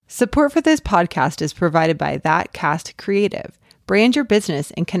Support for this podcast is provided by That Cast Creative. Brand your business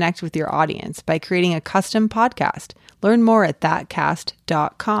and connect with your audience by creating a custom podcast. Learn more at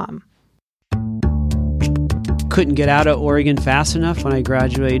thatcast.com. Couldn't get out of Oregon fast enough when I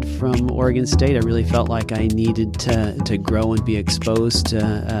graduated from Oregon State. I really felt like I needed to grow and be exposed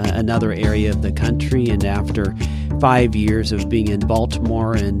to another area of the country. And after 5 years of being in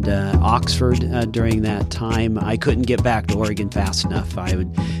Baltimore and Oxford during that time, I couldn't get back to Oregon fast enough.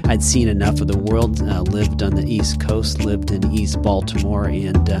 I'd seen enough of the world, lived on the East Coast, lived in East Baltimore,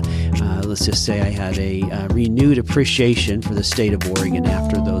 and let's just say I had a renewed appreciation for the state of Oregon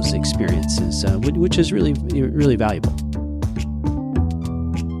after those experiences, which is really valuable.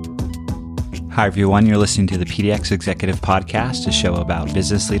 Hi, everyone. You're listening to the PDX Executive Podcast, a show about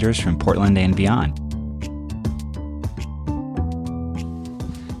business leaders from Portland and beyond.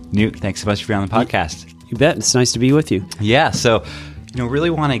 Newt, thanks so much for being on the podcast. You bet. It's nice to be with you. Yeah. So, really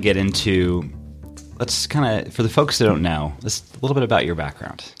want to get into, let's kind of, for the folks that don't know, a little bit about your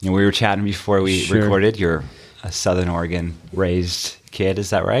background. We were chatting before we recorded. You're a Southern Oregon raised kid,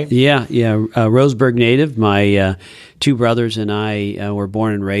 is that right? Yeah. Roseburg native. My two brothers and I were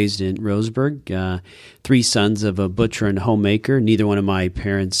born and raised in Roseburg. Three sons of a butcher and homemaker. Neither one of my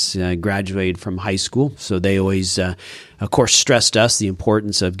parents graduated from high school, so they always, of course, stressed us the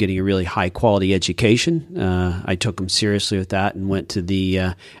importance of getting a really high-quality education. I took them seriously with that and went to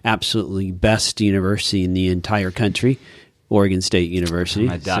the absolutely best university in the entire country, Oregon State University.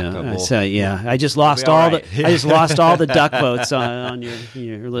 I just lost all the duck votes on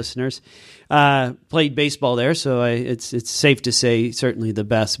your listeners. Played baseball there, so it's safe to say certainly the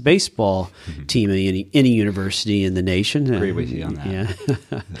best baseball team of any university in the nation. Agree with you on that.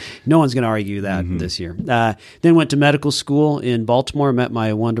 Yeah, no one's going to argue that this year. Then went to medical school in Baltimore. Met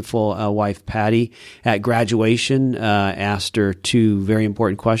my wonderful wife Patty at graduation. Asked her two very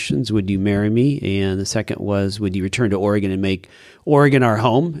important questions: would you marry me? And the second was, would you return to Oregon and make Oregon our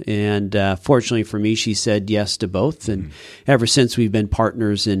home? And fortunately for me, she said yes to both. And ever since, we've been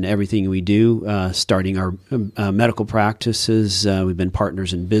partners in everything we do, starting our medical practices. We've been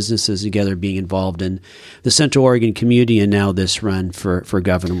partners in businesses together, being involved in the Central Oregon community, and now this run for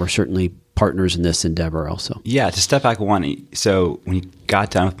governor. We're certainly partners in this endeavor also. Yeah, to step back one, so when you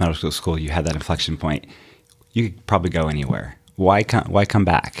got done with medical school, you had that inflection point. You could probably go anywhere. Why come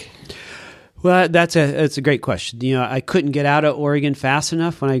back? Well, that's a great question. I couldn't get out of Oregon fast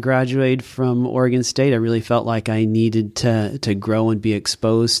enough when I graduated from Oregon State. I really felt like I needed to grow and be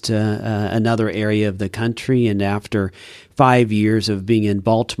exposed to another area of the country. And after 5 years of being in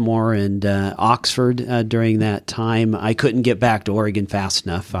Baltimore and Oxford during that time, I couldn't get back to Oregon fast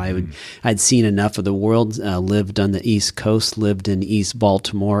enough. I'd seen enough of the world, lived on the East Coast, lived in East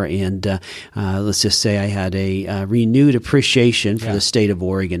Baltimore, and let's just say I had a renewed appreciation for the state of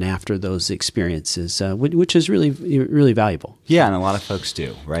Oregon after those experiences, which is really valuable. Yeah, and a lot of folks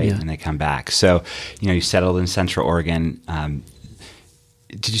do, right? Yeah. And they come back. So, you settled in Central Oregon.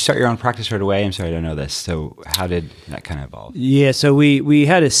 Did you start your own practice right away? I'm sorry, I don't know this. So how did that kind of evolve? Yeah, so we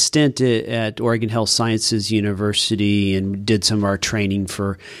had a stint at Oregon Health Sciences University and did some of our training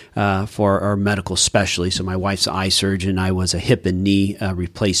for our medical specialty. So my wife's an eye surgeon. I was a hip and knee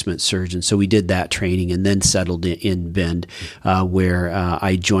replacement surgeon. So we did that training and then settled in Bend, where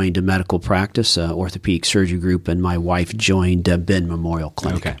I joined a medical practice, orthopedic surgery group, and my wife joined Bend Memorial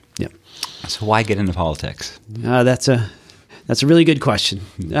Clinic. Okay. Yep. So why get into politics? That's a really good question.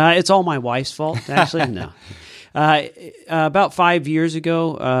 It's all my wife's fault, actually. No. About 5 years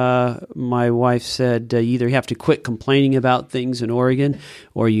ago, my wife said, you either have to quit complaining about things in Oregon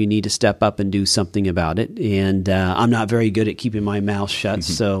or you need to step up and do something about it. And I'm not very good at keeping my mouth shut.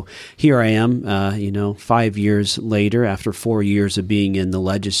 So here I am, 5 years later, after 4 years of being in the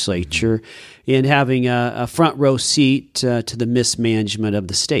legislature and having a front row seat to the mismanagement of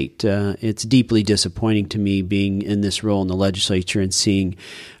the state. It's deeply disappointing to me being in this role in the legislature and seeing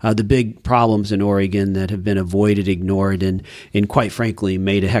the big problems in Oregon that have been avoided, ignored, and quite frankly,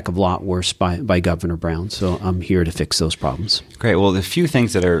 made a heck of a lot worse by Governor Brown. So I'm here to fix those problems. Great. Well, the few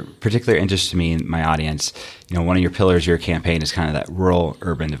things that are particularly interesting to me in my audience, one of your pillars of your campaign is kind of that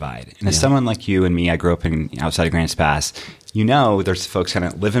rural-urban divide. And as someone like you and me, I grew up outside of Grants Pass, there's folks kind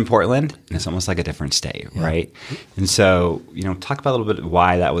of live in Portland, and it's almost like a different state, right? And so, talk about a little bit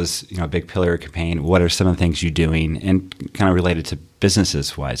why that was, a big pillar of campaign. What are some of the things you're doing, and kind of related to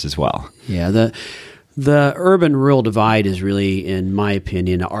businesses-wise as well? Yeah, The urban-rural divide is really, in my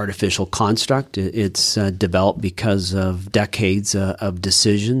opinion, an artificial construct. It's developed because of decades of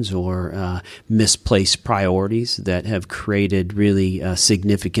decisions or misplaced priorities that have created really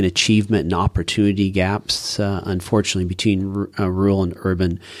significant achievement and opportunity gaps, unfortunately, between rural and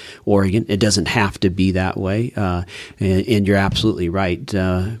urban Oregon. It doesn't have to be that way, and you're absolutely right.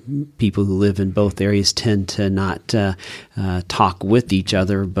 People who live in both areas tend to not talk with each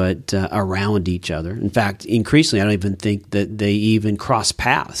other, but around each other. In fact, increasingly, I don't even think that they even cross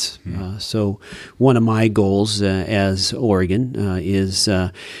paths. So one of my goals as Oregon is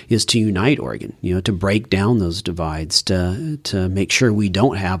to unite Oregon, to break down those divides, to make sure we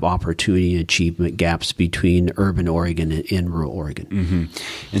don't have opportunity and achievement gaps between urban Oregon and rural Oregon. Mm-hmm.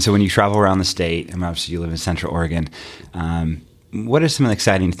 And so when you travel around the state, and obviously you live in Central Oregon, what are some of the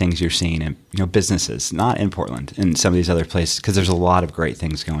exciting things you're seeing in businesses, not in Portland, in some of these other places? Because there's a lot of great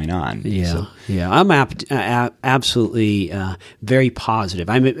things going on. Yeah, I'm absolutely very positive.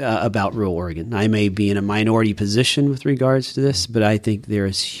 I'm about rural Oregon. I may be in a minority position with regards to this, but I think there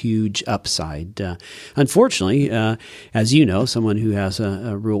is huge upside. Unfortunately, as you know, someone who has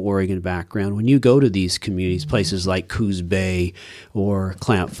a rural Oregon background, when you go to these communities, places like Coos Bay or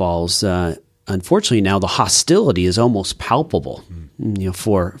Clamp Falls, unfortunately, now the hostility is almost palpable,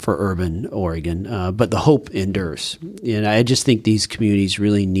 for urban Oregon, but the hope endures. And I just think these communities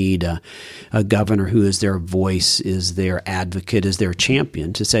really need a governor who is their voice, is their advocate, is their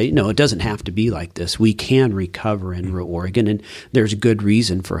champion to say, no, it doesn't have to be like this. We can recover in rural Oregon, and there's good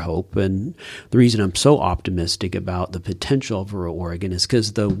reason for hope. And the reason I'm so optimistic about the potential of rural Oregon is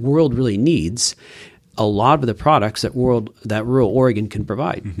because the world really needs a lot of the products that rural Oregon can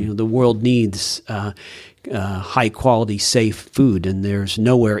provide. The world needs high quality, safe food, and there's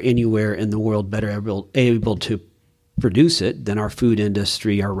nowhere anywhere in the world better able to produce it than our food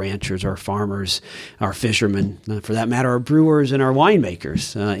industry, our ranchers, our farmers, our fishermen, for that matter, our brewers and our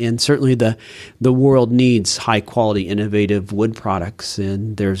winemakers. And certainly the world needs high-quality, innovative wood products,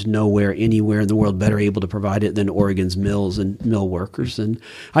 and there's nowhere anywhere in the world better able to provide it than Oregon's mills and mill workers. And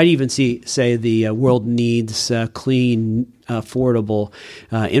I'd even say the world needs clean, affordable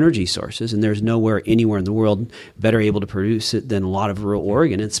energy sources, and there's nowhere anywhere in the world better able to produce it than a lot of rural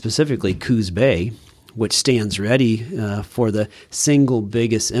Oregon, and specifically Coos Bay, which stands ready for the single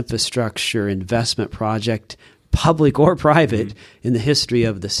biggest infrastructure investment project, public or private, in the history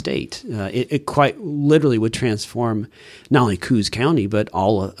of the state. It quite literally would transform not only Coos County, but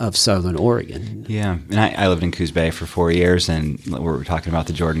all of southern Oregon. Yeah, and I lived in Coos Bay for 4 years, and we're talking about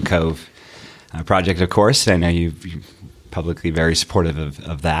the Jordan Cove project, of course. I know you're publicly very supportive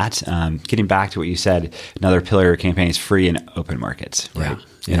of that. Getting back to what you said, another pillar of your campaign is free and open markets, right?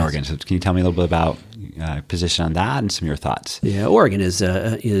 In Oregon. So can you tell me a little bit about position on that and some of your thoughts? Yeah, Oregon is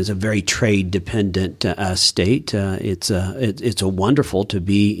a very trade dependent state. It's a wonderful to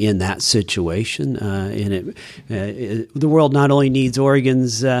be in that situation, and the world not only needs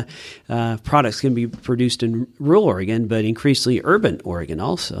Oregon's products can be produced in rural Oregon, but increasingly urban Oregon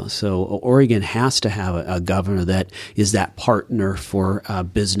also. So Oregon has to have a governor that is that partner for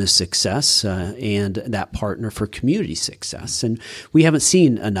business success and that partner for community success, and we haven't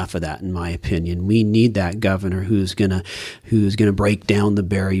seen enough of that, in my opinion. We need that governor who's gonna break down the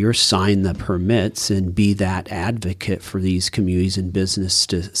barriers, sign the permits, and be that advocate for these communities and business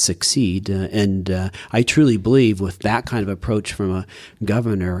to succeed. And I truly believe with that kind of approach from a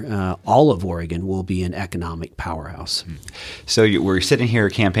governor, all of Oregon will be an economic powerhouse. So we're sitting here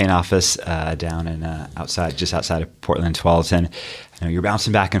at campaign office down in just outside of Portland, Tualatin. You're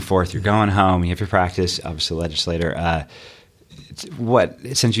bouncing back and forth. You're going home. You have your practice, obviously, legislator.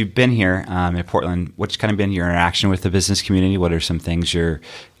 Since you've been here in Portland, what's kind of been your interaction with the business community? What are some things you're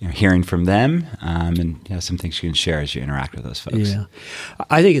hearing from them, and some things you can share as you interact with those folks? Yeah,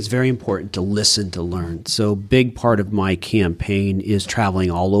 I think it's very important to listen to learn. So, big part of my campaign is traveling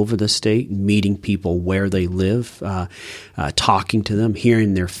all over the state, meeting people where they live, talking to them,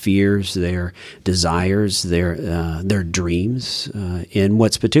 hearing their fears, their desires, their dreams. And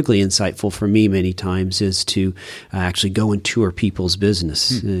what's particularly insightful for me many times is to actually go and tour people's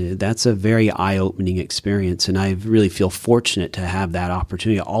business. That's a very eye-opening experience, and I really feel fortunate to have that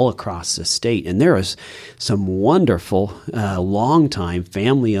opportunity all across the state. And there is some wonderful, long-time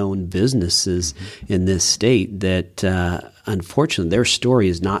family-owned businesses in this state that unfortunately, their story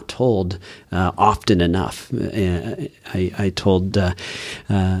is not told often enough. I told a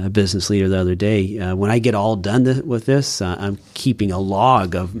business leader the other day, when I get all done with this, I'm keeping a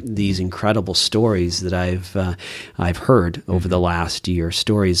log of these incredible stories that I've heard over the last year.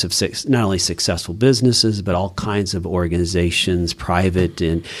 Stories of not only successful businesses, but all kinds of organizations, private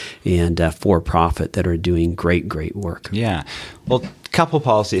and for-profit, that are doing great work. Yeah. Well, a couple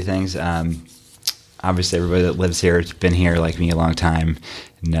policy things. Obviously, everybody that lives here, has been here like me a long time,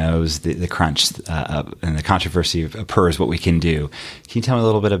 knows the crunch and the controversy of PERS, what we can do. Can you tell me a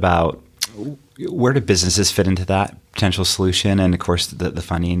little bit about where do businesses fit into that potential solution, and of course the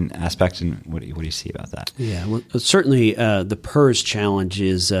funding aspect, and what do you see about that? Yeah, well, certainly the PERS challenge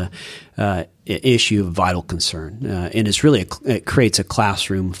is an issue of vital concern, and it's really it creates a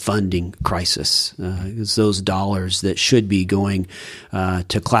classroom funding crisis. It's those dollars that should be going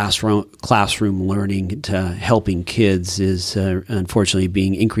to classroom learning, to helping kids, is unfortunately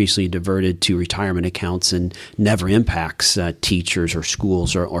being increasingly diverted to retirement accounts and never impacts teachers or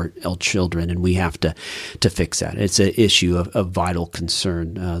schools or children, and we have to fix that. It's an issue of vital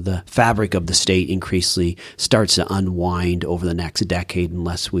concern. The fabric of the state increasingly starts to unwind over the next decade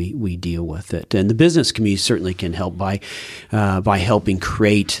unless we deal with it. And the business community certainly can help by helping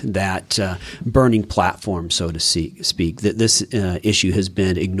create that burning platform, so to speak. That this issue has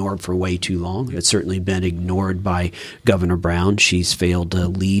been ignored for way too long. It's certainly been ignored by Governor Brown. She's failed to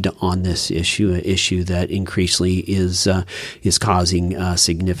lead on this issue, an issue that increasingly is causing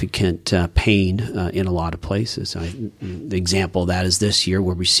significant pain in a lot of places. The example of that is this year,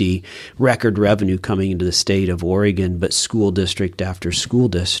 where we see record revenue coming into the state of Oregon, but school district after school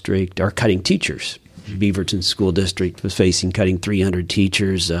district are cutting teachers. Beaverton School District was cutting 300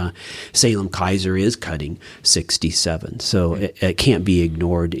 teachers. Salem Kaiser is cutting 67. So it can't be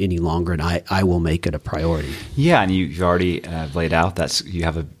ignored any longer, and I will make it a priority. Yeah, and you've already laid out you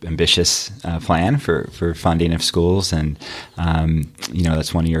have an ambitious plan for funding of schools, and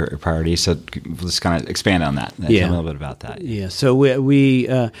that's one of your priorities. So let's kind of expand on that. Tell me a little bit about that. Yeah. So we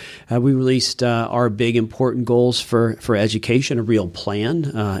released our big important goals for education, a real plan,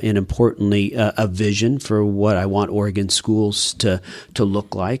 and importantly a vision for what I want Oregon schools to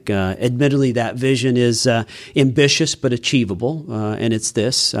look like. Admittedly, that vision is ambitious but achievable, and it's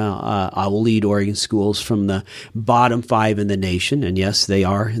this. I will lead Oregon schools from the bottom 5 in the nation, and yes, they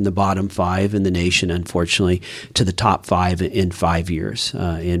are in the bottom 5 in the nation, unfortunately, to the top 5 in 5 years.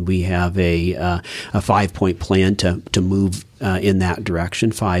 And we have a 5-point plan to move in that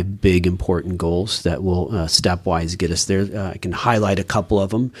direction, 5 big important goals that will stepwise get us there. I can highlight a couple of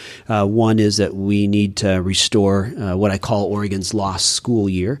them. One is that we need to restore what I call Oregon's lost school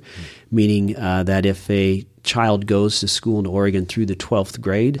year, meaning that if a child goes to school in Oregon through the 12th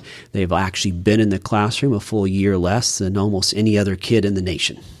grade, they've actually been in the classroom a full year less than almost any other kid in the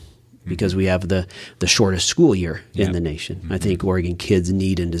nation, because we have the shortest school year in the nation. Mm-hmm. I think Oregon kids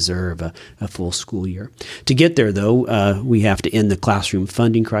need and deserve a full school year. To get there, though, we have to end the classroom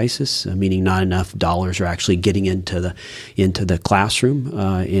funding crisis, meaning not enough dollars are actually getting into the classroom,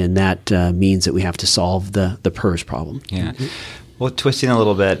 and that means that we have to solve the PERS problem. Yeah. Well, twisting a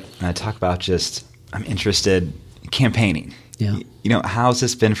little bit, talk about I'm interested in campaigning. Yeah. How's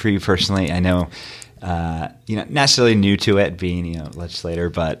this been for you personally? I know, necessarily new to it, being legislator,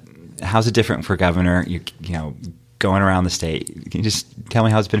 but how's it different for governor? Going around the state. Can you just tell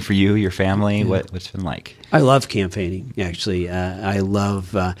me how it's been for you, your family, Yeah. what's it been like? I love campaigning, actually. I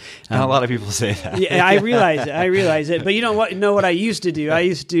love... Not a lot of people say that. Yeah, I realize it. But you know what I used to do? I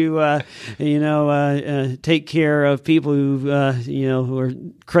used to, take care of people who are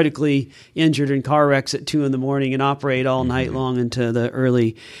critically injured in car wrecks at 2 a.m. and operate all night long into the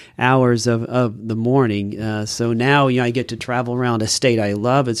early hours of the morning. So now, I get to travel around a state I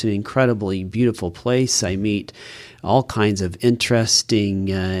love. It's an incredibly beautiful place. I meet all kinds of interesting,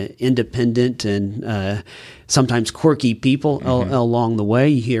 independent, and sometimes quirky people along the way.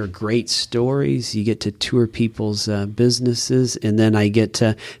 You hear great stories. You get to tour people's businesses, and then I get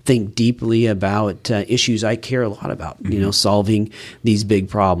to think deeply about issues I care a lot about. Solving these big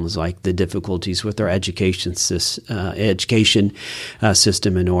problems like the difficulties with our education system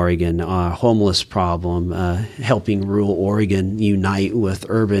in Oregon, homeless problem, helping rural Oregon unite with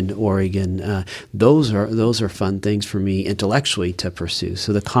urban Oregon. Those are fun things for me intellectually to pursue.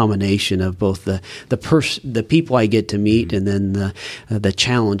 So the combination of both the people I get to meet and then the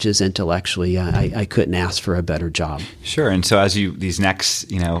challenges intellectually, I couldn't ask for a better job. Sure. And so as these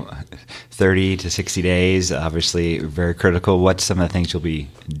next, 30 to 60 days, obviously very critical. What's some of the things you'll be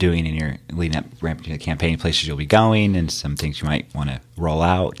doing in your leading up, ramping to the campaign, places you'll be going, and some things you might want to roll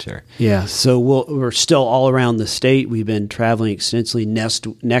out? Or Yeah, so we're still all around the state. We've been traveling extensively.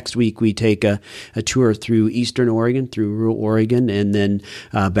 Next week, we take a tour through eastern Oregon, through rural Oregon, and then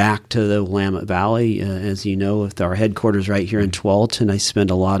back to the Willamette Valley. As you know, with our headquarters right here in Tualatin, I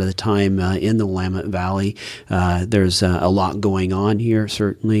spend a lot of the time in the Willamette Valley. There's a lot going on here,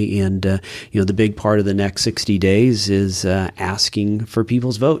 certainly, and the big part of the next 60 days is asking for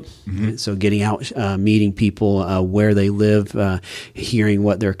people's vote. Mm-hmm. So getting out, meeting people where they live, hearing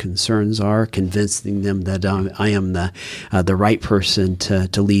what their concerns are, convincing them that I am the right person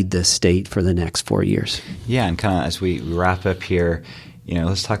to lead this state for the next 4 years. Yeah, and kind of as we wrap up here,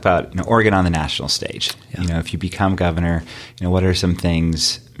 let's talk about Oregon on the national stage. Yeah. If you become governor, what are some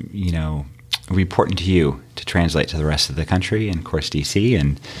things will be important to you to translate to the rest of the country and, of course, DC?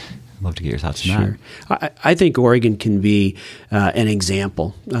 And I'd love to get your thoughts on that. I think Oregon can be an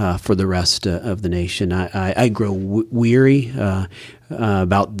example for the rest of the nation. I grow weary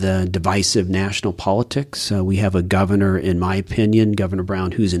about the divisive national politics. We have a governor, in my opinion, Governor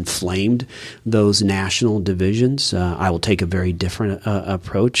Brown, who's inflamed those national divisions. I will take a very different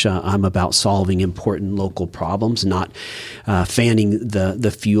approach. I'm about solving important local problems, not fanning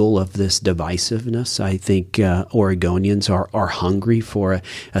the fuel of this divisiveness. I think Oregonians are hungry for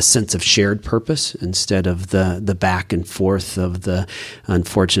a sense of shared purpose instead of the back and forth of the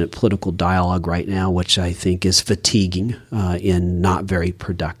unfortunate political dialogue right now, which I think is fatiguing and not very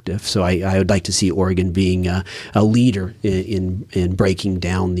productive. So I would like to see Oregon being a leader in breaking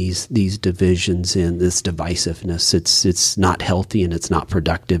down these divisions and this divisiveness. It's not healthy and it's not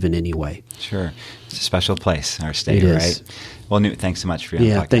productive in any way. Sure. It's a special place, our state, right? Well, Newt, thanks so much for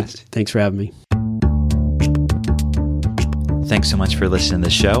being on the podcast. Thanks for having me. Thanks so much for listening to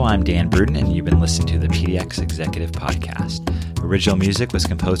the show. I'm Dan Bruden, and you've been listening to the PDX Executive Podcast. Original music was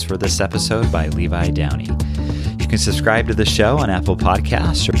composed for this episode by Levi Downey. You can subscribe to the show on Apple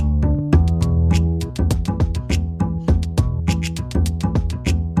Podcasts or